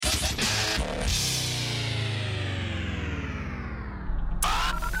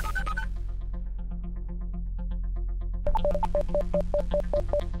The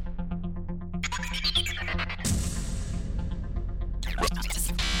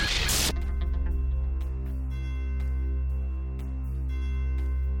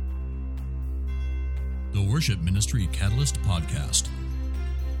Worship Ministry Catalyst Podcast.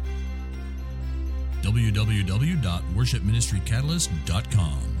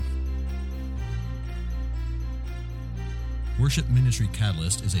 www.worshipministrycatalyst.com. Worship Ministry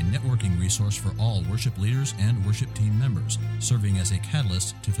Catalyst is a networking resource for all worship leaders and worship team members, serving as a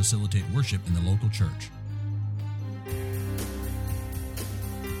catalyst to facilitate worship in the local church.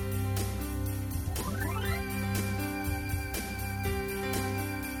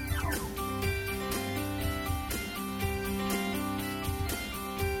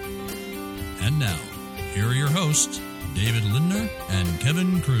 And now, here are your hosts, David Lindner and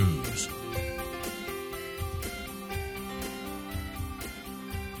Kevin Cruz.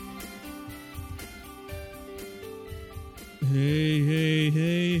 Hey.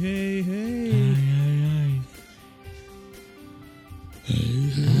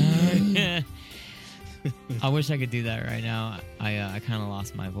 I wish I could do that right now. I kind of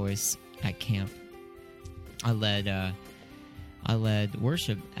lost my voice at camp. I led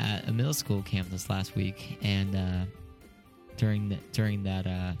worship at a middle school camp this last week, and during that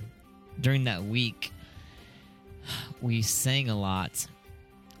week, we sang a lot.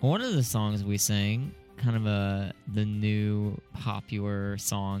 One of the songs we sang, kind of the new popular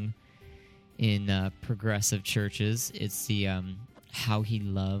song in progressive churches. It's the "How He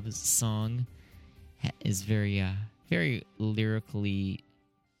Loves" song. Is very lyrically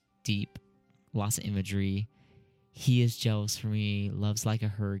deep, lots of imagery. He is jealous for me, loves like a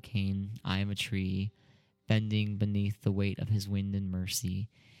hurricane. I am a tree, bending beneath the weight of his wind and mercy.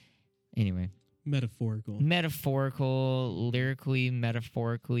 Anyway. Metaphorical, lyrically,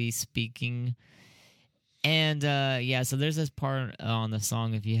 metaphorically speaking. And so there's this part on the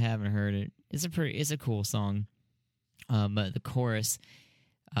song, if you haven't heard it. It's a cool song. But the chorus,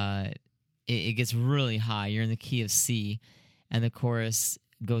 it gets really high. You're in the key of C, and the chorus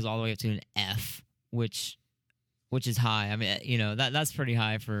goes all the way up to an F, which is high. I mean, that's pretty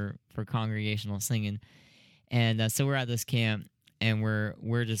high for congregational singing. And so we're at this camp, and we're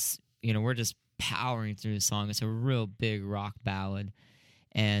just powering through the song. It's a real big rock ballad.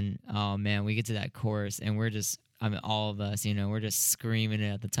 And oh man, we get to that chorus, and all of us, we're just screaming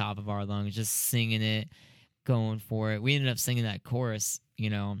it at the top of our lungs, just singing it, going for it. We ended up singing that chorus, I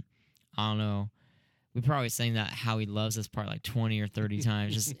don't know. We probably sang that "How He Loves Us" part like 20 or 30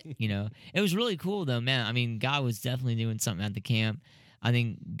 times. Just, it was really cool though, man. I mean, God was definitely doing something at the camp. I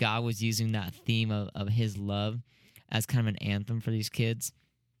think God was using that theme of His love as kind of an anthem for these kids.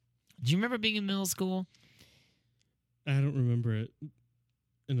 Do you remember being in middle school? I don't remember it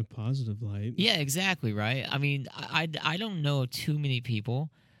in a positive light. Yeah, exactly, right? I mean, I don't know too many people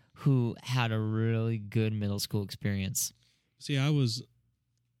who had a really good middle school experience. See, I was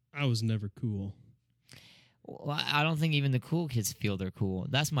never cool. Well, I don't think even the cool kids feel they're cool.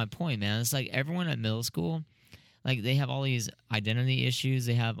 That's my point, man. It's like everyone at middle school, like they have all these identity issues.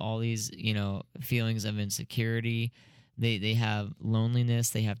 They have all these, feelings of insecurity. They have loneliness.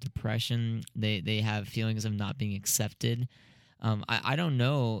 They have depression. They have feelings of not being accepted. I don't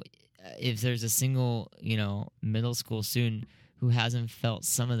know if there's a single, middle school student who hasn't felt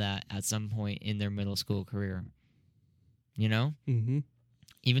some of that at some point in their middle school career. Mm-hmm.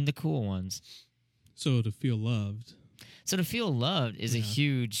 Even the cool ones. So to feel loved is a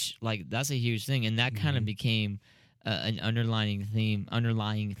huge, that's a huge thing. And that kind of became an underlying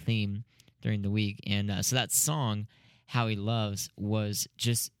theme during the week. And so that song, "How He Loves," was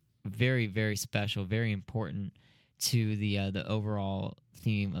just very, very special, very important to the overall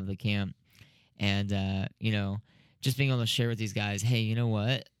theme of the camp. And, just being able to share with these guys, hey, you know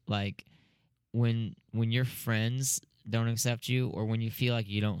what? Like when your friends don't accept you, or when you feel like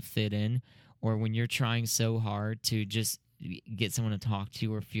you don't fit in, or when you're trying so hard to just get someone to talk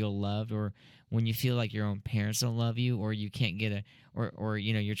to or feel loved, or when you feel like your own parents don't love you, or you can't get or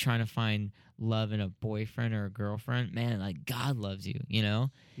you're trying to find love in a boyfriend or a girlfriend, man, like God loves you,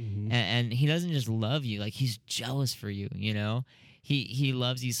 Mm-hmm. and He doesn't just love you, like He's jealous for you, He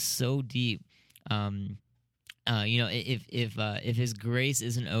loves you so deep. If His grace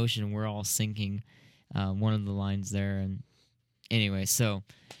is an ocean, we're all sinking. One of the lines there. And anyway, so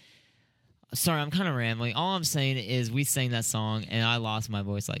sorry, I'm kind of rambling. All I'm saying is we sang that song, and I lost my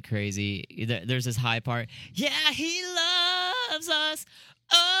voice like crazy. There's this high part. Yeah, He loves us.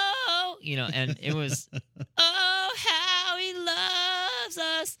 Oh, and it was, oh, how He loves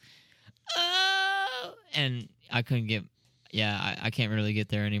us. Oh, and I couldn't get, I can't really get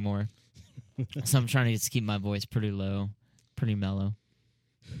there anymore. So I'm trying to just keep my voice pretty low, pretty mellow.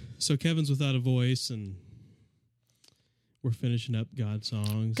 So Kevin's without a voice, and we're finishing up God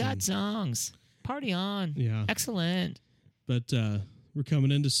songs. God songs. Party on. Yeah. Excellent. But we're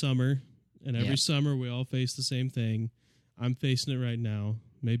coming into summer, and every Yeah. summer we all face the same thing. I'm facing it right now.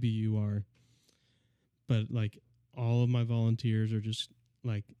 Maybe you are. But, like, all of my volunteers are just,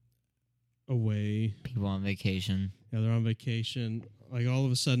 like, away. People on vacation. Yeah, they're on vacation. Like, all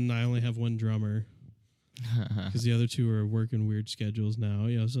of a sudden, I only have one drummer because the other two are working weird schedules now.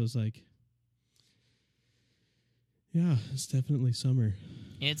 You know, so it's like, yeah, it's definitely summer.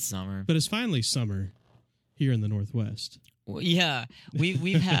 It's summer. But it's finally summer here in the Northwest. Well, yeah,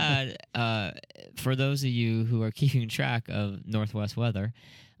 we've had for those of you who are keeping track of Northwest weather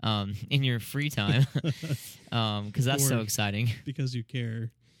in your free time, because that's so Or- exciting, Because you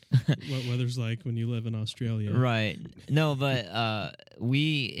care what weather's like when you live in Australia. right? No, but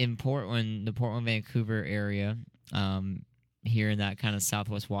we in Portland, the Portland, Vancouver area, here in that kind of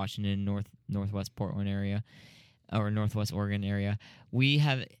Southwest Washington, Northwest Portland area, or Northwest Oregon area, we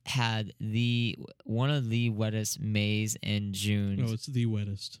have had one of the wettest Mays and Junes Oh, it's the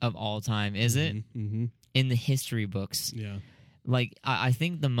wettest. of all time. Is it? Mm-hmm. In the history books? Yeah. Like, I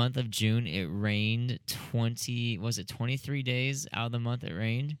think the month of June, it rained 23 days out of the month it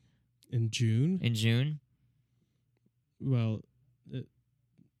rained In June? in June? Well,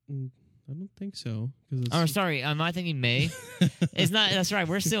 I don't think so. Cause it's Oh, sorry, am I thinking May? It's not, that's right,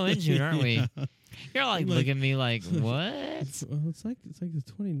 we're still in June, aren't we? Yeah. You're like, I'm like- looking at me like, what? It's like the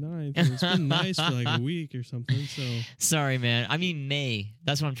 29th. And it's been nice for like a week or something. So Sorry, man. I mean May.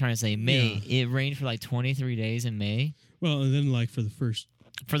 That's what I'm trying to say. May. It rained for like 23 days in May. well, and then like for the first,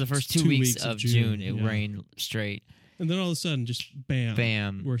 For the first 2 2 weeks weeks of of June, it yeah. rained straight. and then all of a sudden, just bam,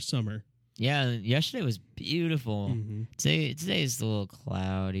 Bam. we're summer. Yeah, yesterday was beautiful. Mhm. Today is a little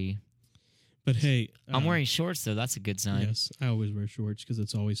cloudy. But hey, I'm wearing shorts though. That's a good sign. Yes, I always wear shorts because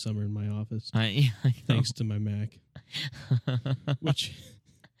it's always summer in my office. I know. Thanks to my Mac, which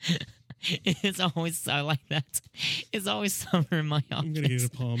It's always, I like that. It's always summer in my office. I'm gonna get a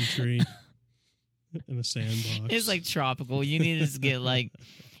palm tree and a sandbox. It's like tropical. You need to just get like,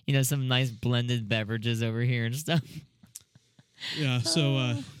 some nice blended beverages over here and stuff. Yeah.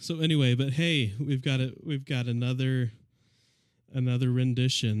 So anyway, but hey, we've got another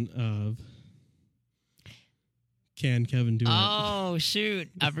rendition of Can Kevin Do It? Oh shoot!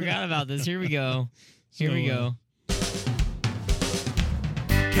 I forgot about this. Here we go. Here So, we go.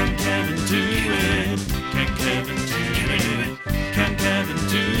 Can Kevin do it? Can Kevin do it? Can Kevin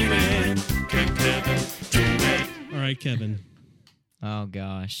do it? Can Kevin do it? All right, Kevin, Oh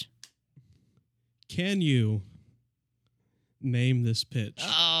gosh. can you name this pitch?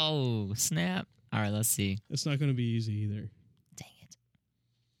 Oh snap! All right, let's see. It's not going to be easy either. Dang it.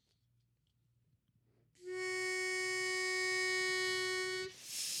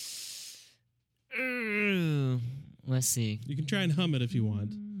 Ooh. Let's see. You can try and hum it if you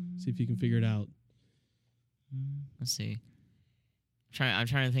want. See if you can figure it out. Let's see. I'm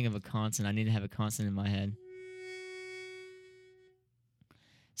trying to think of a consonant. I need to have a consonant in my head.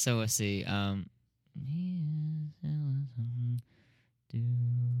 So let's see.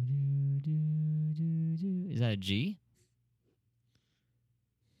 Is that a G?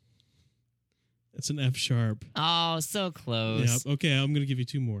 It's an F sharp. Oh, so close. Yep. Okay, I'm going to give you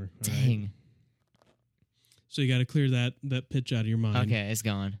two more. all right? Dang. So you got to clear that pitch out of your mind. Okay, it's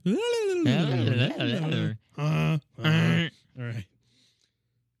gone. All right.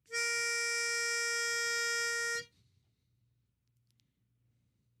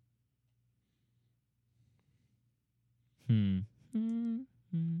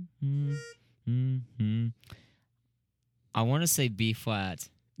 I want to say B flat.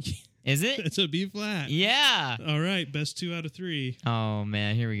 Is it? It's a B flat. Yeah. All right, best 2 out of 3. Oh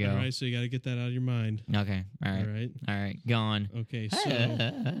man, here we go. All right, so you got to get that out of your mind. Okay. All right. All right. All right. Gone. Okay,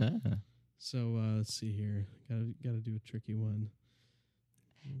 so let's see here. Got to do a tricky one.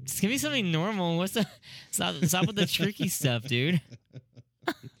 Just give me something normal. What's the stop with the tricky stuff, dude?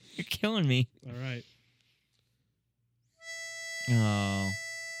 You're killing me. All right. Oh.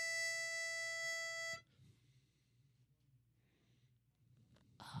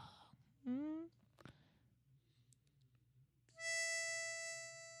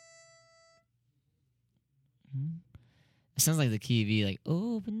 It sounds like the key of E, like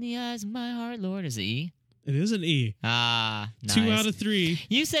open the eyes of my heart, Lord. Is it E? It is an E. Ah, nice. 2 out of 3.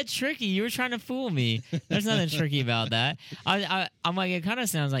 You said tricky. You were trying to fool me. There's nothing tricky about that. I'm like, it kind of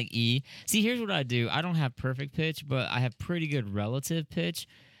sounds like E. See, here's what I do. I don't have perfect pitch, but I have pretty good relative pitch.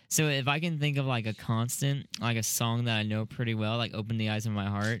 So if I can think of like a constant, like a song that I know pretty well, like Open the Eyes of My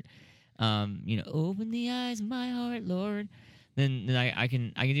Heart, open the eyes of my heart, Lord. Then I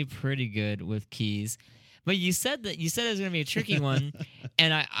can do pretty good with keys. But you said it was gonna be a tricky one,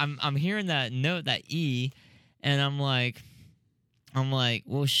 and I'm hearing that note, that E, and I'm like,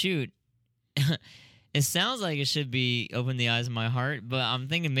 well, shoot. It sounds like it should be open the eyes of my heart, but I'm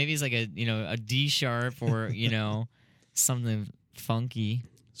thinking maybe it's like a D sharp or something funky.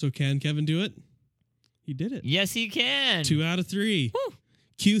 So can Kevin do it? He did it. Yes, he can. 2 out of 3. Woo.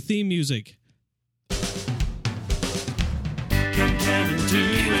 Cue theme music. Can Kevin do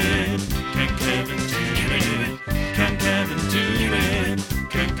it? Can Kevin do it? Can Kevin do it?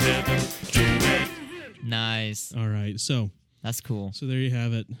 Can Kevin do it? Nice. All right. So That's cool. there you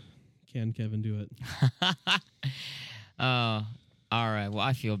have it. Can Kevin do it? Oh, all right. Well,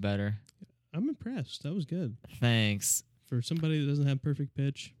 I feel better. I'm impressed. That was good. Thanks. For somebody that doesn't have perfect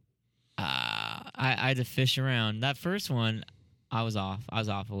pitch. I had to fish around. That first one, I was off. I was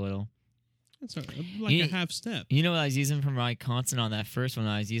off a little. That's all right. Like a half step. You know what I was using for my consonant on that first one?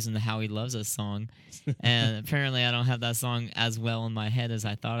 I was using the How He Loves Us song. And apparently I don't have that song as well in my head as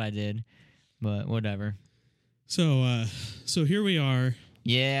I thought I did. But whatever. So here we are.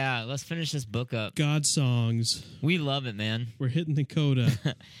 Yeah, let's finish this book up. God songs. We love it, man. We're hitting the coda.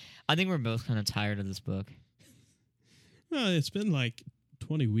 I think we're both kind of tired of this book. Well, it's been like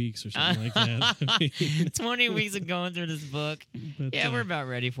 20 weeks or something like that. I mean, 20 weeks of going through this book. but, Yeah, we're about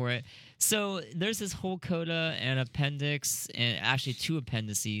ready for it. So there's this whole coda and appendix, and actually 2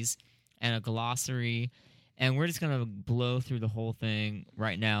 appendices, and a glossary. And we're just going to blow through the whole thing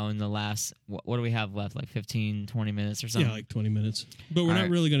right now in the last, what do we have left? Like 15, 20 minutes or something? Yeah, like 20 minutes. But we're All not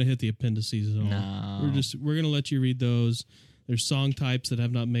right. really going to hit the appendices at all. No. We're going to let you read those. There's song types that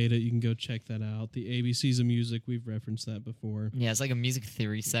have not made it. You can go check that out. The ABCs of music, we've referenced that before. Yeah, it's like a music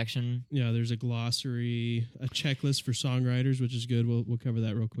theory section. Yeah, there's a glossary, a checklist for songwriters, which is good. We'll cover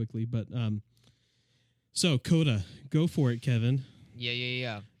that real quickly. But so coda, go for it, Kevin.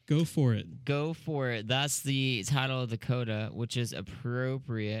 Yeah. Go for it. Go for it. That's the title of the coda, which is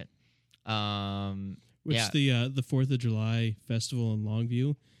appropriate. Which Yeah. the 4th of July festival in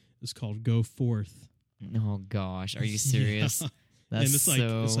Longview is called Go Forth. Oh gosh, are you serious? Yeah. That's And it's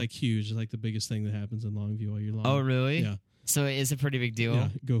so. like huge. It's like the biggest thing that happens in Longview all year long. Oh really? Yeah. So it's a pretty big deal. Yeah.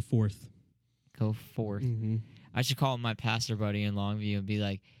 Go forth. Go forth. Mm-hmm. I should call my pastor buddy in Longview and be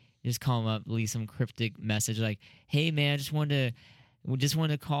like, just call him up, leave some cryptic message like, "Hey man, just wanted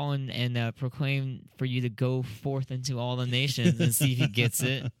to call and proclaim for you to go forth into all the nations," and see if he gets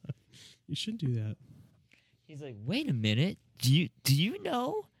it. You should do that. He's like, "Wait a minute, do you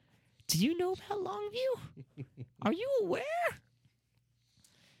know about Longview? Are you aware?"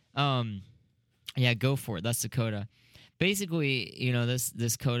 Yeah, go for it. That's the coda. Basically,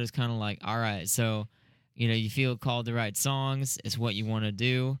 this coda is kind of like, all right, so you feel called to write songs. It's what you want to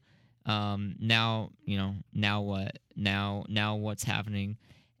do. Now what? Now what's happening?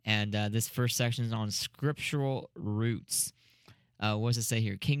 And this first section is on scriptural roots. What does it say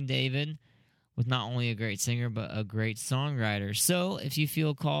here? King David was not only a great singer, but a great songwriter. So if you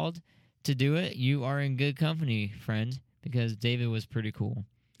feel called to do it, you are in good company, friend, because David was pretty cool.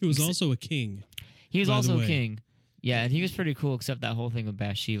 He was also a king. He was by the also a way. king. Yeah, and he was pretty cool, except that whole thing with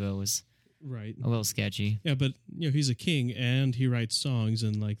Bathsheba was Right. a little sketchy. Yeah, but he's a king and he writes songs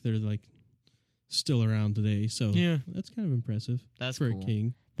and they're still around today. So Yeah. that's kind of impressive That's for cool. a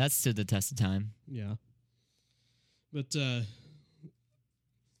king. That stood the test of time. Yeah. But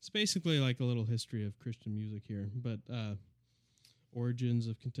it's basically like a little history of Christian music here. But origins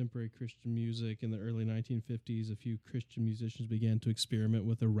of contemporary Christian music in the early 1950s, a few Christian musicians began to experiment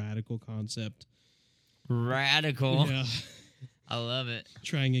with a radical concept. Radical. Yeah. I love it.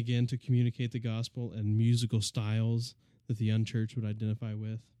 Trying again to communicate the gospel and musical styles that the unchurched would identify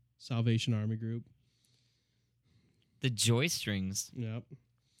with. Salvation Army Group. The joy strings. Yep.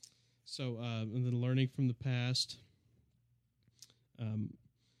 So, and then learning from the past.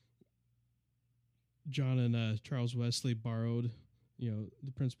 John and Charles Wesley borrowed,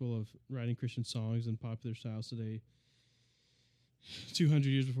 the principle of writing Christian songs in popular styles today. 200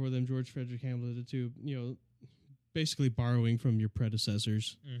 years before them, George Frederick Handel did it too. Basically borrowing from your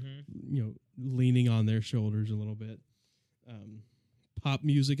predecessors. Mm-hmm. Leaning on their shoulders a little bit. Pop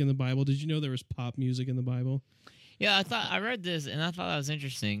music in the Bible. Did you know there was pop music in the Bible? Yeah, I read this and I thought that was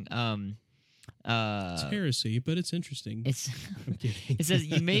interesting. It's heresy, but it's interesting. I'm kidding. It says,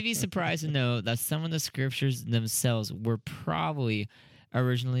 you may be surprised to know that some of the scriptures themselves were probably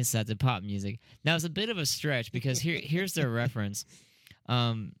originally set to pop music. Now, it's a bit of a stretch because here's their reference.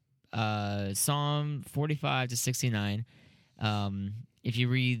 Psalm 45 to 69. If you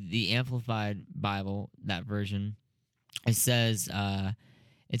read the Amplified Bible, that version, it says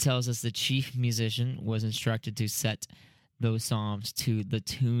it tells us the chief musician was instructed to set those psalms to the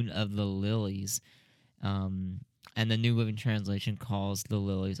tune of the lilies. And the New Living Translation calls the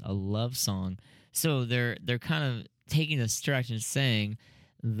lilies a love song. So they're kind of taking a stretch and saying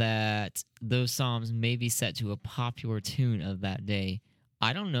that those psalms may be set to a popular tune of that day.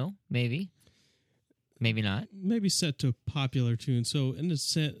 I don't know. Maybe not. Maybe set to a popular tune. So in a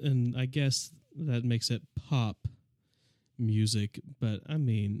sense, and I guess that makes it pop music. But I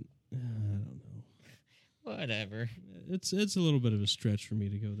mean, I don't know. Whatever. It's a little bit of a stretch for me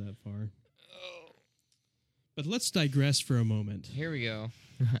to go that far. But let's digress for a moment. Here we go.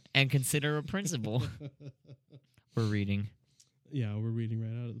 And consider a principle. We're reading. Yeah, we're reading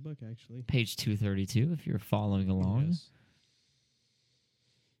right out of the book, actually. Page 232, if you're following along. Yes.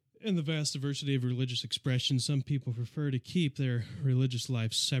 In the vast diversity of religious expression, some people prefer to keep their religious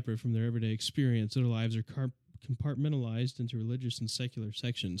life separate from their everyday experience. Their lives are compartmentalized into religious and secular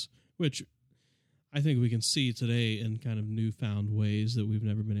sections, which I think we can see today in kind of newfound ways that we've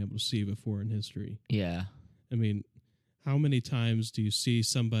never been able to see before in history. Yeah. I mean, how many times do you see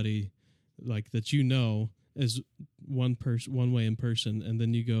somebody like that as one way in person, and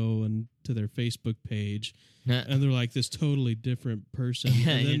then you go and to their Facebook page, and they're like this totally different person,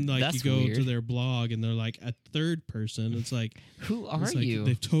 and then like you go weird. to their blog, and they're like a third person. It's like, who are it's like you?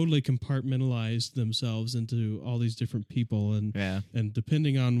 They've totally compartmentalized themselves into all these different people, and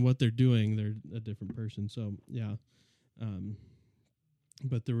depending on what they're doing, they're a different person. So yeah.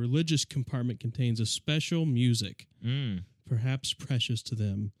 But the religious compartment contains a special music, perhaps precious to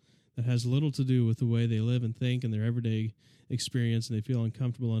them, that has little to do with the way they live and think in their everyday experience, and they feel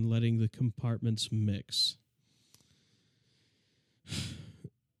uncomfortable on letting the compartments mix.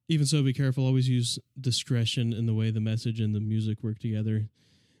 Even so, be careful. Always use discretion in the way the message and the music work together.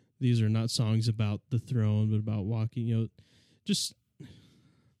 These are not songs about the throne, but about walking, just,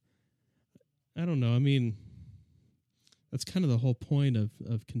 I don't know. I mean, that's kind of the whole point of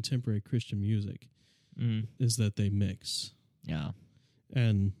contemporary Christian music, is that they mix. Yeah.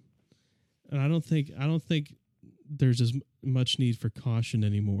 And I don't think there's as much need for caution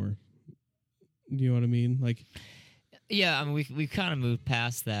anymore. You know what I mean? Like, yeah, I mean, we kind of moved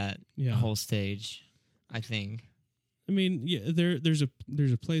past that whole stage, I think. I mean, yeah, there's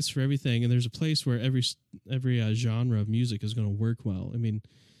a place for everything, and there's a place where every genre of music is going to work well. I mean,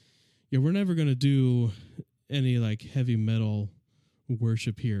 yeah, we're never going to do any like heavy metal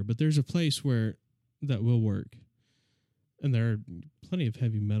worship here, but there's a place where that will work, and there are plenty of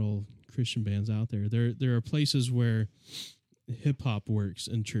heavy metal Christian bands out there. There are places where hip hop works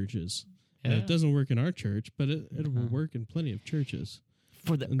in churches. Yeah. It doesn't work in our church, but it will work in plenty of churches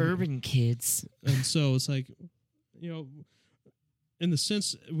for the urban kids. And so it's like, in the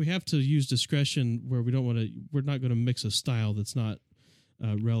sense we have to use discretion where we're not going to mix a style that's not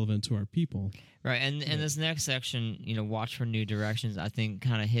relevant to our people. Right, and this next section, watch for new directions, I think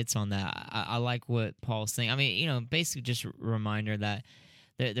kind of hits on that. I like what Paul's saying. I mean, basically just a reminder that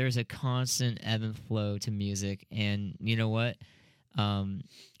there's a constant ebb and flow to music, and you know what?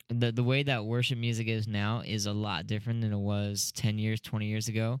 The way that worship music is now is a lot different than it was 10 years, 20 years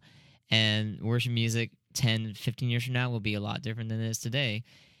ago, and worship music 10, 15 years from now will be a lot different than it is today.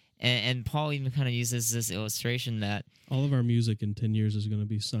 And Paul even kind of uses this illustration that all of our music in 10 years is going to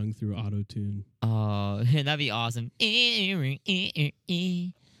be sung through auto-tune. Oh, that'd be awesome.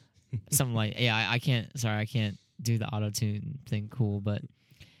 Something like, I can't do the auto-tune thing cool, but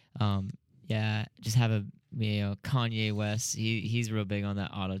just have Kanye West, he's real big on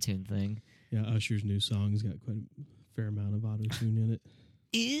that auto-tune thing. Yeah, Usher's new song's got quite a fair amount of auto-tune in it.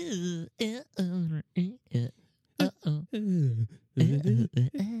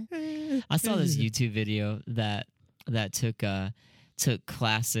 I saw this YouTube video that took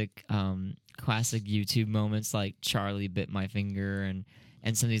classic YouTube moments like Charlie Bit My Finger and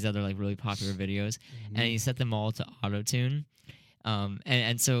some of these other like really popular videos, and he set them all to auto-tune.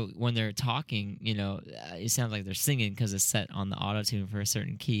 And so when they're talking, it sounds like they're singing because it's set on the auto-tune for a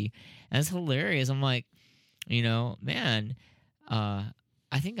certain key, and it's hilarious. I'm like, man,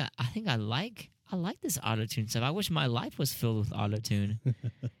 I think I like this auto-tune stuff. I wish my life was filled with auto-tune.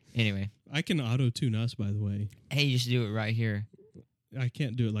 Anyway. I can auto-tune us, by the way. Hey, you should do it right here. I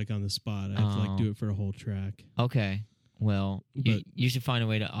can't do it like on the spot. I have to do it for a whole track. Okay. Well, you should find a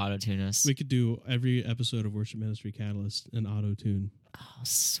way to auto-tune us. We could do every episode of Worship Ministry Catalyst in auto-tune. Oh,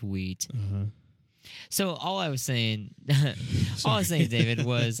 sweet. Uh-huh. So all I was saying, David,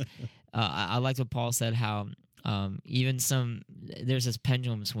 was I liked what Paul said, how there's this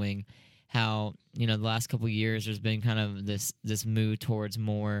pendulum swing, how, the last couple of years there's been kind of this move towards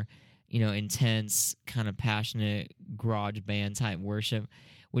more, intense, kind of passionate garage band type worship,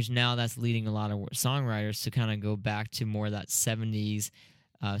 which now that's leading a lot of songwriters to kind of go back to more of that 70s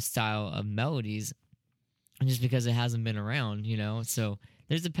style of melodies, just because it hasn't been around, you know? So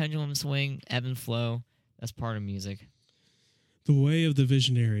there's the pendulum swing, ebb and flow. That's part of music. The way of the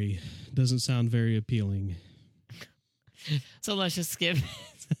visionary doesn't sound very appealing. So let's just skip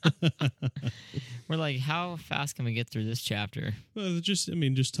it. We're like, how fast can we get through this chapter? Well,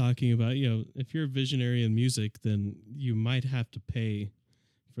 just talking about, if you're a visionary in music, then you might have to pay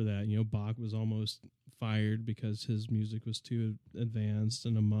for that. Bach was almost fired because his music was too advanced,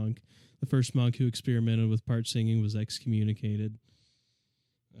 and a monk, the first monk who experimented with part singing, was excommunicated.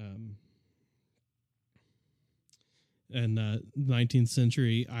 And 19th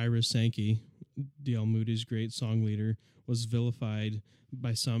century Ira Sankey, D.L. Moody's great song leader, was vilified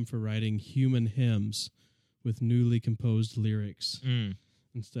by some for writing human hymns with newly composed lyrics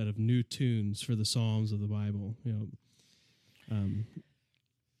instead of new tunes for the Psalms of the Bible.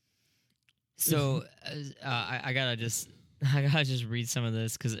 So I gotta just read some of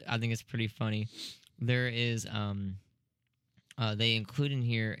this because I think it's pretty funny. There is they include in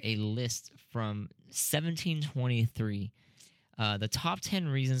here a list from 1723. The top 10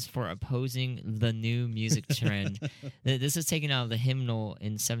 reasons for opposing the new music trend. This is taken out of the hymnal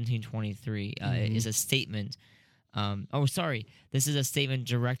in 1723. It is a statement. This is a statement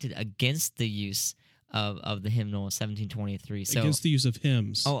directed against the use of the hymnal in 1723. So against the use of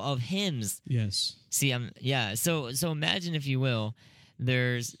hymns. Oh, of hymns. Yes. See, So imagine, if you will,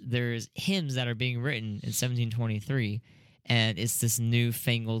 there's hymns that are being written in 1723. And it's this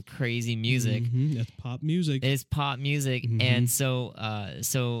newfangled, crazy music. That's pop music. It's pop music, and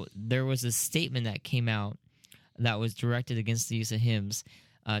so there was a statement that came out that was directed against the use of hymns.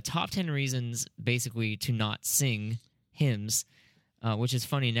 Top 10 reasons, basically, to not sing hymns, which is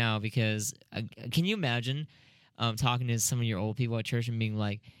funny now because can you imagine talking to some of your old people at church and being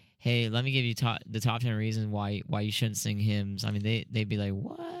like, "Hey, let me give you the top 10 reasons why you shouldn't sing hymns." I mean, they'd be like,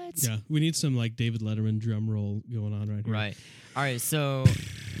 "What?" Yeah, we need some like David Letterman drum roll going on right here. Right. All right. So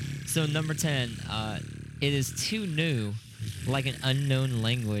number 10, it is too new, like an unknown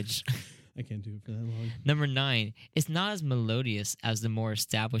language. I can't do it for that long. Number 9, it's not as melodious as the more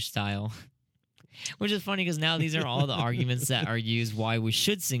established style. Which is funny because now these are all the arguments that are used why we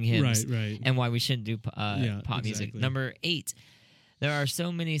should sing hymns, right, and why we shouldn't do pop music. Exactly. Number 8. There are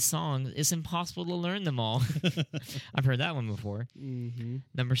so many songs, it's impossible to learn them all. I've heard that one before.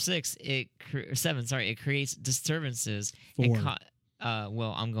 Number 6, it creates disturbances. 4.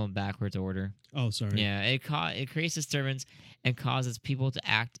 I'm going backwards order. Oh, sorry. Yeah, it creates disturbance and causes people to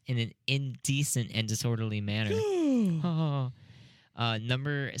act in an indecent and disorderly manner.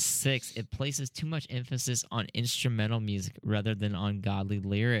 Number 6, it places too much emphasis on instrumental music rather than on godly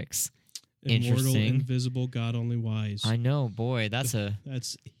lyrics. Immortal, Interesting. invisible, God only wise. I know, boy, that's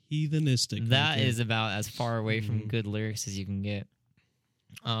heathenistic. that is about as far away from good lyrics as you can get.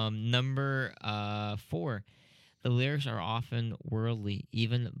 Number 4, the lyrics are often worldly,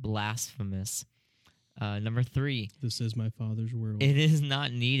 even blasphemous. Number 3, this is my Father's world. it is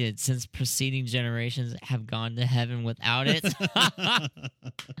not needed since preceding generations have gone to heaven without it.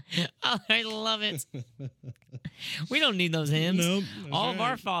 Oh, I love it. We don't need those hymns. Nope, All of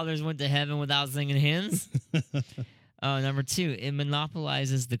our fathers went to heaven without singing hymns. Number 2, it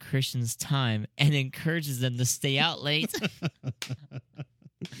monopolizes the Christian's time and encourages them to stay out late.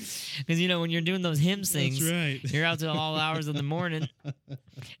 Because, when you're doing those hymn things, That's right. you're out till all hours of the morning.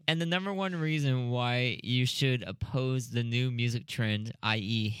 And the number 1 reason why you should oppose the new music trend,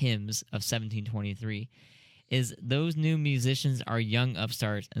 i.e. hymns of 1723, is those new musicians are young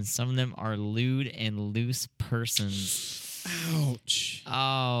upstarts, and some of them are lewd and loose persons. Ouch.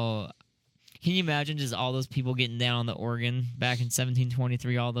 Oh, can you imagine just all those people getting down on the organ back in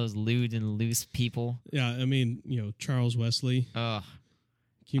 1723, all those lewd and loose people? Yeah, Charles Wesley. Ugh.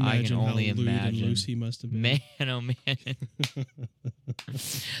 Can you imagine I can only how lewd imagine. and loose he must have been? Man, oh man.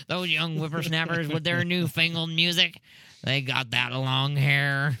 Those young whippersnappers with their newfangled music, they got that long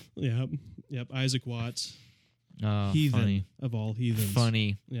hair. Yep. Isaac Watts. Oh, Heathen funny. of all heathens.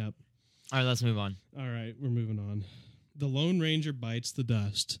 Funny. Yep. All right, let's move on. All right, we're moving on. The Lone Ranger bites the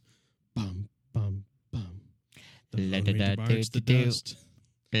dust. Bum, bum, bum. The Lone Ranger bites the dust.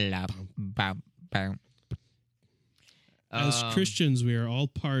 As Christians, we are all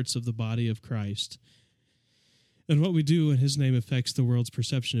parts of the body of Christ. And what we do in His name affects the world's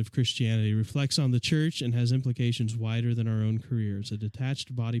perception of Christianity, reflects on the church, and has implications wider than our own careers. A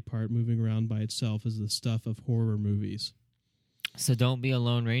detached body part moving around by itself is the stuff of horror movies. So don't be a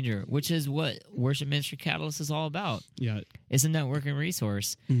Lone Ranger, which is what Worship Ministry Catalyst is all about. Yeah. It's a networking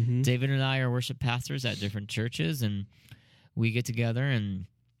resource. David and I are worship pastors at different churches, and we get together and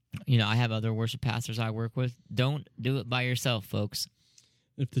I have other worship pastors I work with. Don't do it by yourself, folks.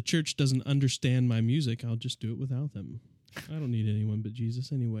 If the church doesn't understand my music, I'll just do it without them. I don't need anyone but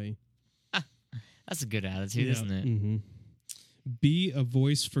Jesus anyway. That's a good attitude, isn't it? Mm-hmm. Be a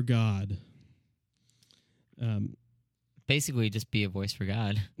voice for God. Basically, just be a voice for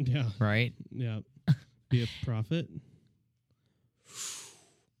God, Yeah. right? Yeah. Be a prophet.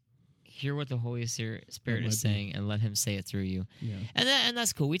 Hear what the Holy Spirit might is be. saying, and let Him say it through you. Yeah. And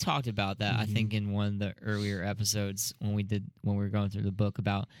that's cool. We talked about that, I Mhm. think, in one of the earlier episodes when we were going through the book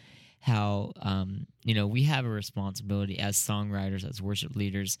about how we have a responsibility as songwriters, as worship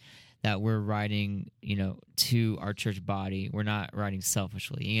leaders, that we're writing to our church body. We're not writing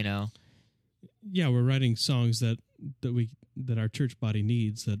selfishly. Yeah, we're writing songs that our church body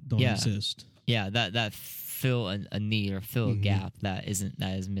needs that don't Yeah. exist. Yeah, that fill a need or fill a Mhm. gap that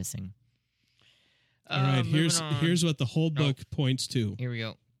is missing. All right, moving on. here's what the whole book points to. Here we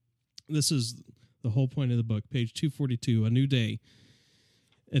go. This is the whole point of the book, page 242, A New Day.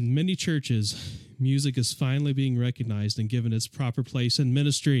 In many churches, music is finally being recognized and given its proper place in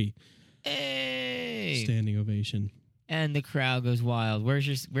ministry. Hey, Standing ovation. and the crowd goes wild. Where's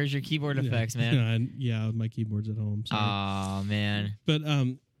your keyboard effects, man? Yeah, my keyboard's at home. Sorry. Oh man, But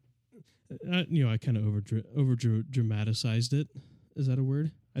I kind of over dramatized it. Is that a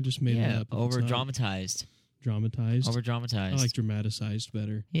word? I just made it yeah, up. If it's over not. dramatized. Dramatized. Over I dramatized. like dramatized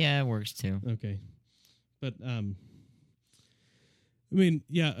better. Yeah, it works too. Okay, but I mean,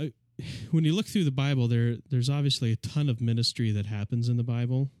 yeah. When you look through the Bible, there's obviously a ton of ministry that happens in the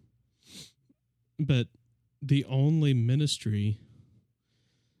Bible, but the only ministry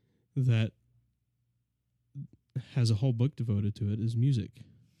that has a whole book devoted to it is music.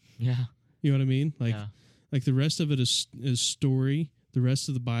 Yeah, You know what I mean? yeah. Like the rest of it is story. The rest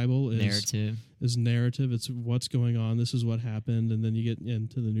of the Bible is Narrative. is narrative. It's what's going on. This is what happened, and then you get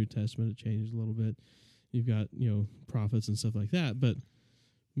into the New Testament. It changes a little bit. You've got prophets and stuff like that, but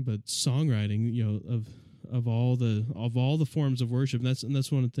songwriting, of all the forms of worship. And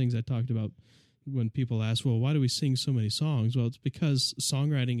that's one of the things I talked about when people ask, well, why do we sing so many songs? Well, it's because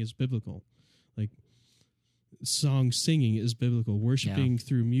songwriting is biblical. Like song singing is biblical. Worshiping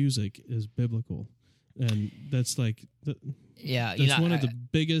through music is biblical, and that's like Yeah, that's one of the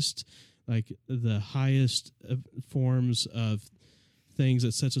biggest, like the highest forms of things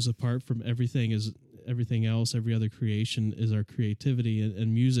that sets us apart from everything else. Every other creation is our creativity,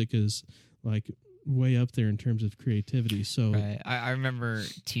 and music is like way up there in terms of creativity. So Right. I remember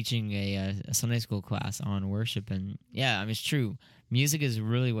teaching a Sunday school class on worship, and yeah, I mean, it's true. Music is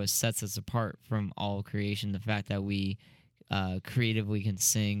really what sets us apart from all creation. The fact that we creatively can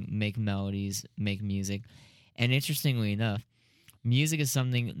sing, make melodies, make music. And interestingly enough, music is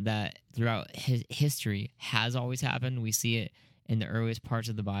something that throughout history has always happened. We see it in the earliest parts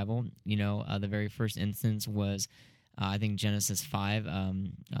of the Bible. The very first instance was I think Genesis 5,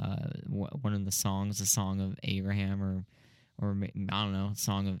 one of the songs, the Song of Abraham, or I don't know,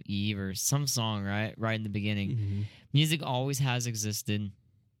 Song of Eve, or some song, right in the beginning. Mhm. Music always has existed.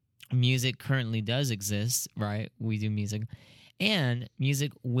 Music currently does exist, right? We do music. And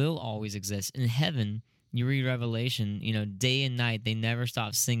music will always exist. In heaven, you read Revelation, day and night, they never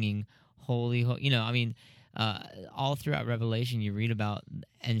stop singing, holy, all throughout Revelation, you read about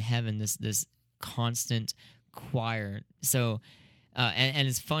in heaven this constant choir. So, and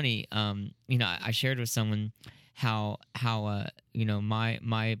it's funny, I shared with someone how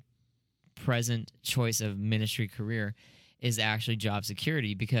my present choice of ministry career is actually job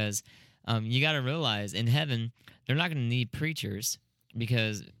security, because you got to realize in heaven they're not going to need preachers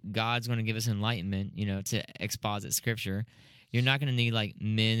because God's going to give us enlightenment, to exposit scripture. You're not going to need like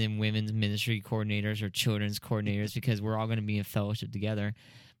men and women's ministry coordinators or children's coordinators because we're all going to be in fellowship together.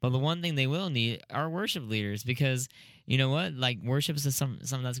 But the one thing they will need are worship leaders, because you know what? Like worship is something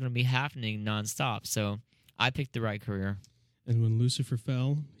that's going to be happening nonstop. So I picked the right career. And when Lucifer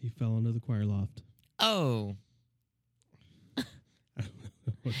fell, he fell into the choir loft. Oh, I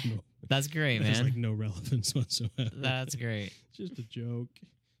don't know. that's great, It has man. like no relevance whatsoever. That's great. It's just a joke.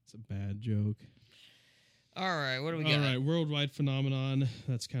 It's a bad joke. All right, what do we All got? right, worldwide phenomenon.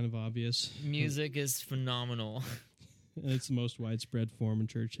 That's kind of obvious. Music is phenomenal. And it's the most widespread form in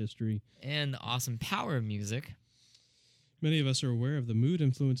church history. And the awesome power of music. Many of us are aware of the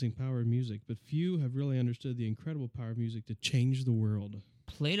mood-influencing power of music, but few have really understood the incredible power of music to change the world.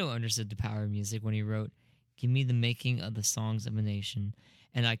 Plato understood the power of music when he wrote, "Give me the making of the songs of a nation,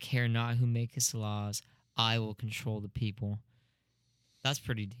 and I care not who maketh laws, I will control the people." That's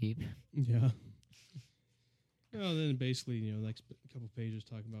pretty deep. Yeah. Well, then basically, the next couple pages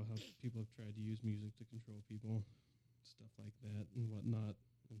talk about how people have tried to use music to control people, stuff like that and whatnot.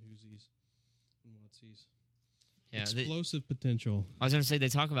 and whosies and whatsies. Yeah, Explosive potential. I was going to say they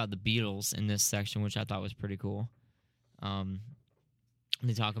talk about the Beatles in this section, which I thought was pretty cool.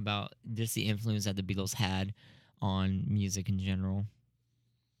 They talk about just the influence that the Beatles had on music in general.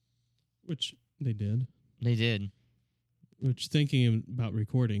 Which they did. They did. Which, thinking about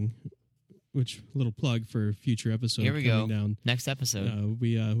recording, which little plug for a future episode. Here we coming go. Down. Next episode.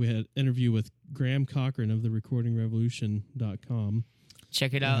 We had an interview with Graham Cochran of therecordingrevolution.com.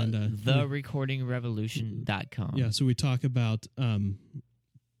 Check it out, and, therecordingrevolution.com. Yeah, so we talk about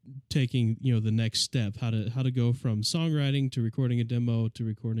taking the next step, how to go from songwriting to recording a demo to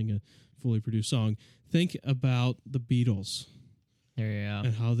recording a fully produced song. Think about the Beatles There you go.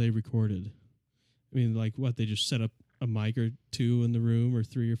 and how they recorded. I mean, like what, they just set up a mic or two in the room, or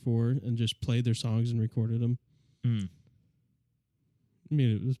 3 or 4, and just played their songs and recorded them. Mm. I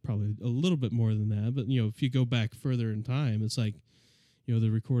mean, it was probably a little bit more than that, but if you go back further in time, it's like the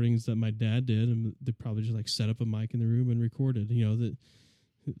recordings that my dad did, and they probably just like set up a mic in the room and recorded. Yeah.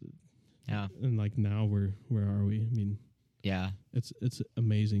 And like now, where are we? I mean, Yeah. it's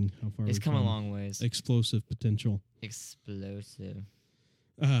amazing how far It's we've come a come. long ways. Explosive potential. Explosive.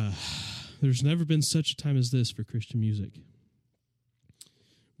 There's never been such a time as this for Christian music.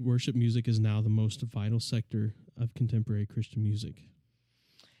 Worship music is now the most vital sector of contemporary Christian music.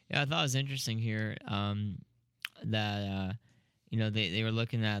 Yeah, I thought it was interesting here that they were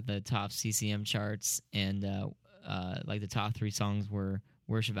looking at the top CCM charts, and like the top 3 songs were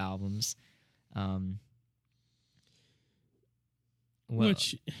worship albums.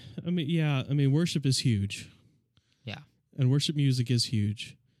 Which, worship is huge. Yeah. And worship music is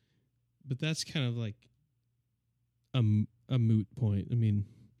huge. But that's kind of like a moot point. I mean,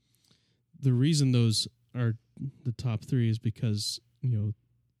 the reason those are the top 3 is because,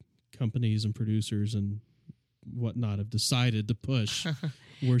 companies and producers and whatnot have decided to push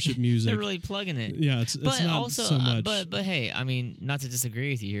worship music. They're really plugging it. Yeah, it's But not also, so much. but hey, I mean, not to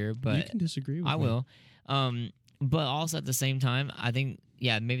disagree with you here, but you can disagree with I me. will. But also at the same time, I think,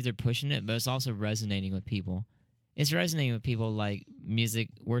 maybe they're pushing it, but it's also resonating with people. It's resonating with people like music,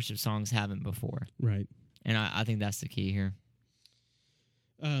 worship songs haven't before. Right. And I think that's the key here.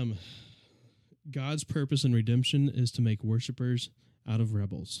 God's purpose in redemption is to make worshipers out of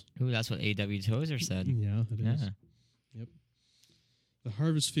rebels. Ooh, that's what A.W. Tozer said. Yeah, it is. Yeah. Yep. The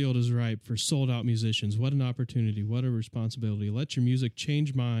harvest field is ripe for sold-out musicians. What an opportunity. What a responsibility. Let your music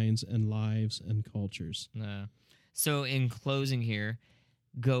change minds and lives and cultures. So in closing here,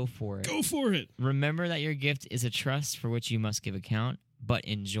 go for it. Go for it. Remember that your gift is a trust for which you must give account, but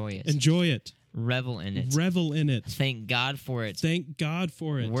enjoy it. Enjoy it. Revel in it. Revel in it. Thank God for it. Thank God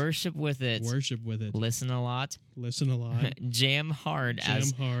for it. Worship with it. Worship with it. Listen a lot. Listen a lot. Jam hard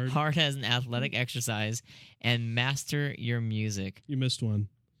as an athletic exercise, and master your music. You missed one.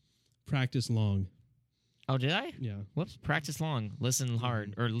 Practice long. Oh, did I? Yeah. Whoops. Practice long. Listen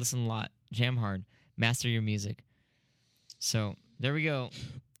hard. Or listen a lot. Jam hard. Master your music. So, there we go.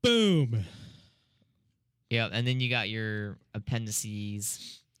 Boom. Yeah, and then you got your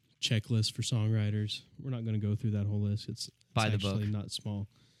appendices. Checklist for songwriters. We're not going to go through that whole list. It's Buy the actually book. not small.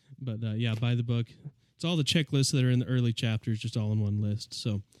 But buy the book. It's all the checklists that are in the early chapters, just all in one list.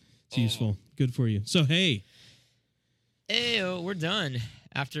 So it's useful. Good for you. So, hey. Ew, we're done.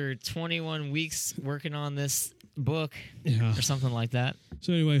 After 21 weeks working on this book Yeah. or something like that.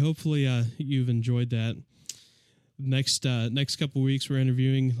 So anyway, hopefully you've enjoyed that. Next couple weeks, we're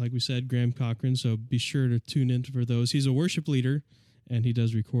interviewing, like we said, Graham Cochran. So be sure to tune in for those. He's a worship leader, and he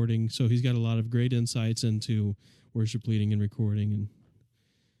does recording. So he's got a lot of great insights into worship leading and recording and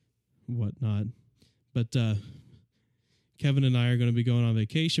whatnot. But Kevin and I are going to be going on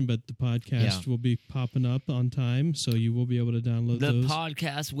vacation, but the podcast will be popping up on time, so you will be able to download The those.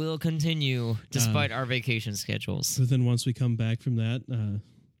 podcast will continue despite our vacation schedules. So then once we come back from that,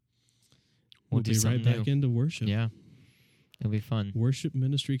 we'll do be right something back new. into worship. Yeah. It'll be fun. Worship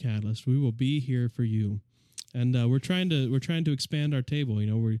Ministry Catalyst. We will be here for you, and we're trying to expand our table.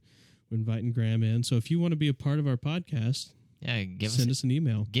 We're inviting Graham in. So if you want to be a part of our podcast, Yeah, send us an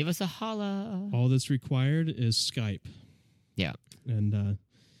email. give us a holla. All that's required is Skype, Yeah. and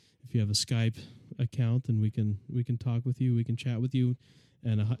if you have a Skype account, then we can talk with you. We can chat with you,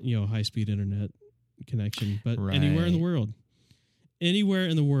 and a high speed internet connection. But anywhere in the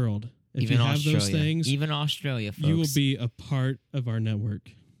world, if Even you have Australia. those things, Even Australia, folks. you will be a part of our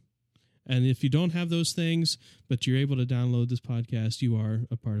network. And if you don't have those things, but you're able to download this podcast, you are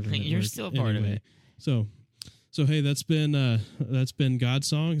a part of our network. You're still a part of it. So hey, that's been God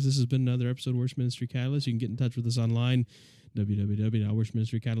Songs. This has been another episode of Worship Ministry Catalyst. You can get in touch with us online,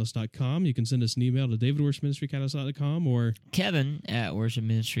 www.worshipministrycatalyst.com. You can send us an email to david@worshipministrycatalyst.com or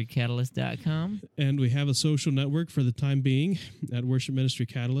Kevin@worshipministrycatalyst.com. and we have a social network for the time being at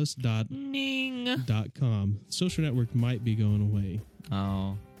worshipministrycatalyst.com. Social network might be going away.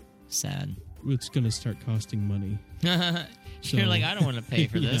 Oh, sad. It's going to start costing money. You're like, I don't want to pay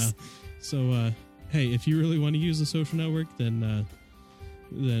for this. Yeah. So, hey, if you really want to use the social network, then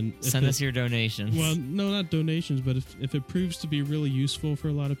send us your donations. Well, no, not donations, but if it proves to be really useful for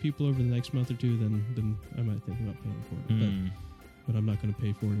a lot of people over the next month or two, then I might think about paying for it. But I'm not going to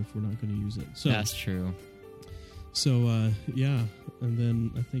pay for it if we're not going to use it. So that's true. So, yeah, and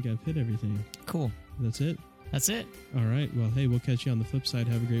then I think I've hit everything. Cool. That's it? That's it. All right. Well, hey, we'll catch you on the flip side.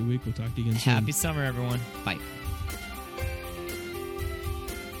 Have a great week. We'll talk to you again soon. Happy summer, everyone. Bye.